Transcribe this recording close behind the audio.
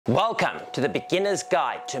Welcome to the Beginner's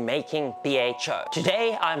Guide to Making BHO.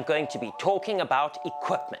 Today I'm going to be talking about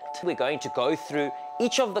equipment. We're going to go through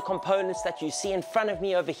each of the components that you see in front of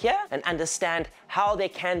me over here and understand how they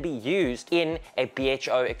can be used in a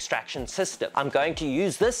BHO extraction system. I'm going to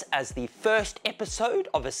use this as the first episode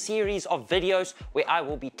of a series of videos where I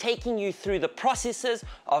will be taking you through the processes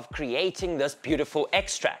of creating this beautiful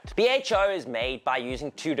extract. BHO is made by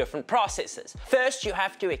using two different processes. First, you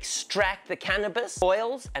have to extract the cannabis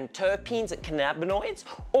oils and terpenes and cannabinoids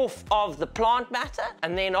off of the plant matter,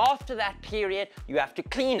 and then after that period you have to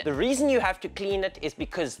clean it. The reason you have to clean it is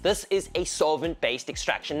because this is a solvent-based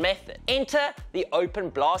extraction method. Enter the open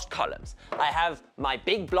blast columns. I have my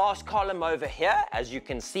big blast column over here, as you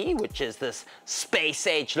can see, which is this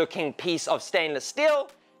space-age looking piece of stainless steel,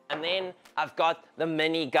 and then I've got the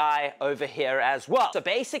mini guy over here as well. So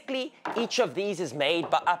basically, each of these is made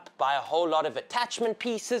up by a whole lot of attachment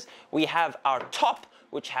pieces. We have our top,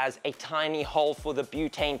 which has a tiny hole for the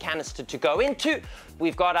butane canister to go into.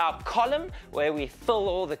 We've got our column where we fill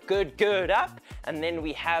all the good up, and then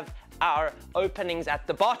we have our openings at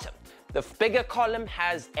the bottom. The bigger column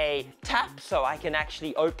has a tap, so I can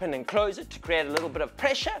actually open and close it to create a little bit of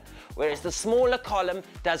pressure, whereas the smaller column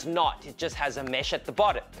does not. It just has a mesh at the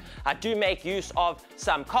bottom. I do make use of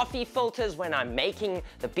some coffee filters when I'm making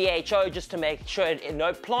the BHO, just to make sure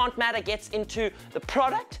no plant matter gets into the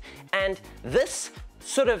product. And this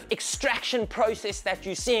sort of extraction process that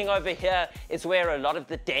you're seeing over here is where a lot of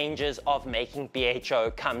the dangers of making BHO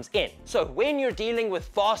comes in. So when you're dealing with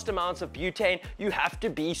vast amounts of butane, you have to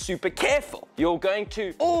be super careful. You're going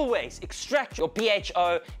to always extract your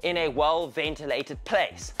BHO in a well-ventilated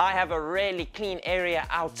place. I have a really clean area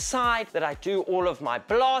outside that I do all of my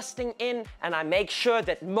blasting in, and I make sure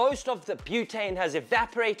that most of the butane has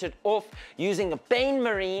evaporated off using a Bain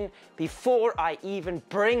Marine before I even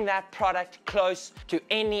bring that product close to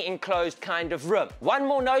any enclosed kind of room. One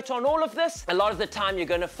more note on all of this: a lot of the time you're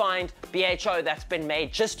going to find BHO that's been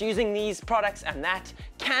made just using these products, and that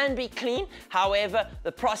can be clean. However,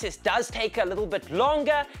 the process does take a little bit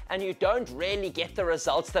longer and you don't really get the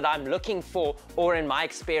results that I'm looking for, or in my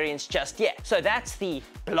experience, just yet. So that's the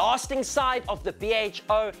blasting side of the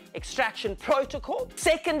BHO extraction protocol.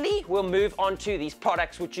 Secondly, we'll move on to these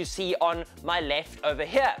products which you see on my left over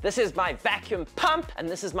here. This is my vacuum pump and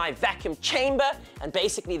this is my vacuum chamber, and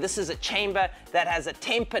basically this is a chamber that has a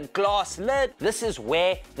tempered glass lid. This is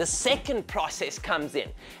where the second process comes in.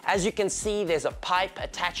 As you can see, there's a pipe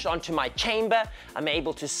attached onto my chamber. I'm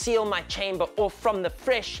able to seal my chamber off from the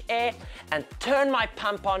fresh air and turn my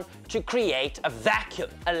pump on to create a vacuum.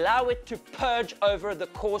 Allow it to purge over the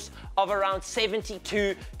course of around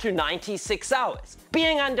 72 to 96 hours.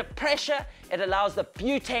 Being under pressure, it allows the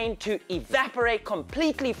butane to evaporate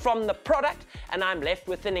completely from the product, and I'm left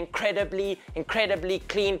with an incredibly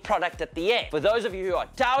clean product at the end. For those of you who are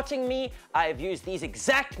doubting me, I have used these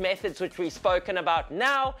exact methods which we've spoken about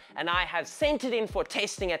now, and I have sent it in for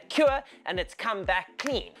testing at Cure, and it's come back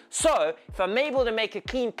clean. So if I'm able to make a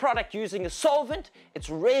clean product using a solvent, it's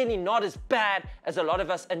really not as bad as a lot of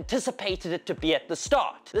us anticipated it to be at the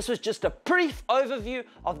start. This was just a brief overview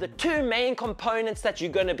of the two main components that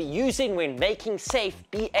you're going to be using when making safe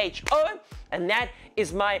BHO, and that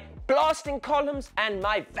is my blasting columns and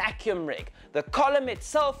my vacuum rig. The column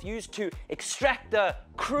itself used to extract the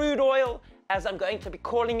crude oil, as I'm going to be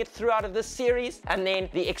calling it throughout of this series, and then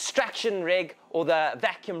the extraction rig or the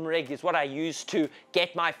vacuum rig is what I use to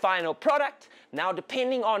get my final product. Now,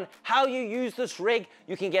 depending on how you use this rig,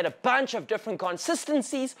 you can get a bunch of different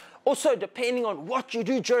consistencies. Also, depending on what you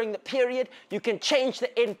do during the period, you can change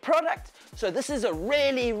the end product. So this is a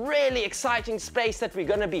really exciting space that we're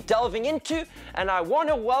going to be delving into, and I want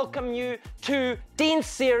to welcome you to Dean's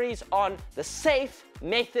series on the safe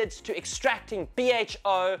methods to extracting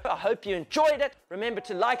BHO. I hope you enjoyed it. Remember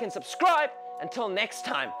to like and subscribe. Until next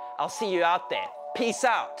time, I'll see you out there. Peace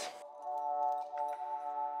out.